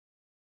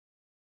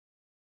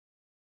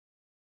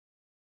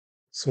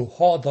So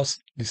how does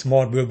this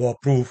marble ball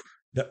prove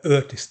the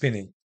Earth is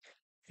spinning?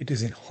 It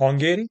is in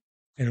Hungary,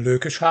 in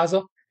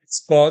Lőkösháza.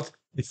 It's called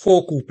the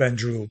Foucault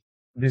Pendulum.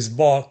 This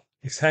ball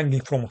is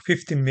hanging from a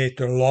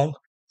 15-meter long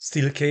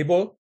steel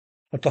cable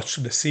attached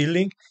to the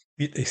ceiling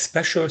with a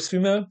special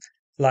swimmer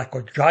like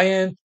a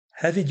giant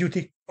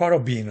heavy-duty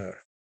carabiner.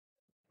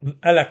 An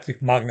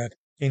electric magnet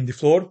in the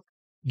floor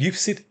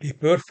gives it a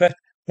perfect,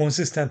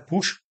 consistent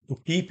push to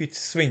keep it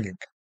swinging.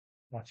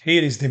 But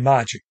here is the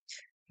magic.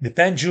 The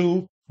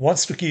pendulum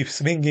wants to keep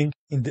swinging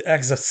in the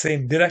exact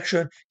same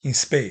direction in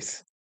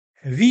space.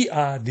 We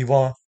are the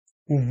one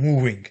who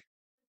moving.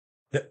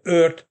 The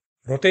Earth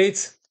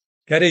rotates,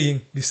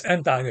 carrying this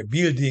entire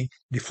building,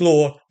 the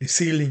floor, the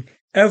ceiling,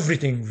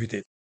 everything with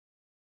it.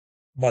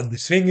 But the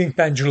swinging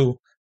pendulum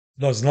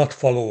does not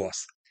follow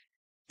us.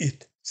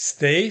 It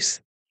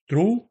stays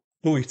true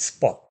to its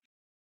spot.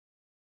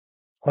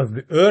 As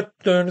the Earth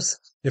turns,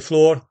 the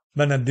floor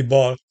beneath the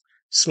ball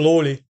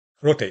slowly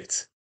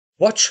rotates.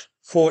 Watch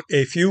for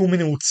a few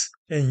minutes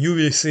and you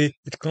will see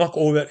it knock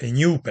over a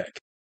new peg.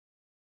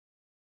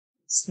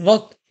 It's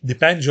not the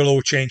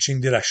pendulum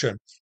changing direction.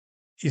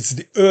 It's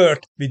the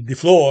Earth with the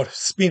floor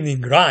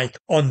spinning right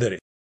under it.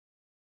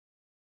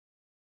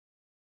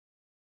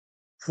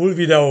 Full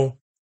video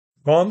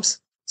comes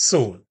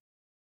soon.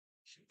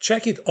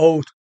 Check it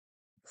out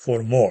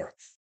for more.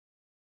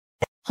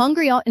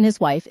 Hungariot and his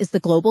wife is the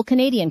global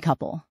Canadian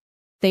couple.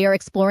 They are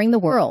exploring the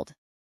world.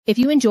 If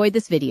you enjoyed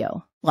this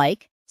video,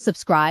 like,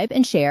 subscribe,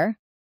 and share.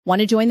 Want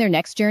to join their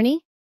next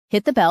journey?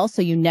 Hit the bell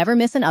so you never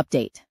miss an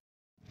update.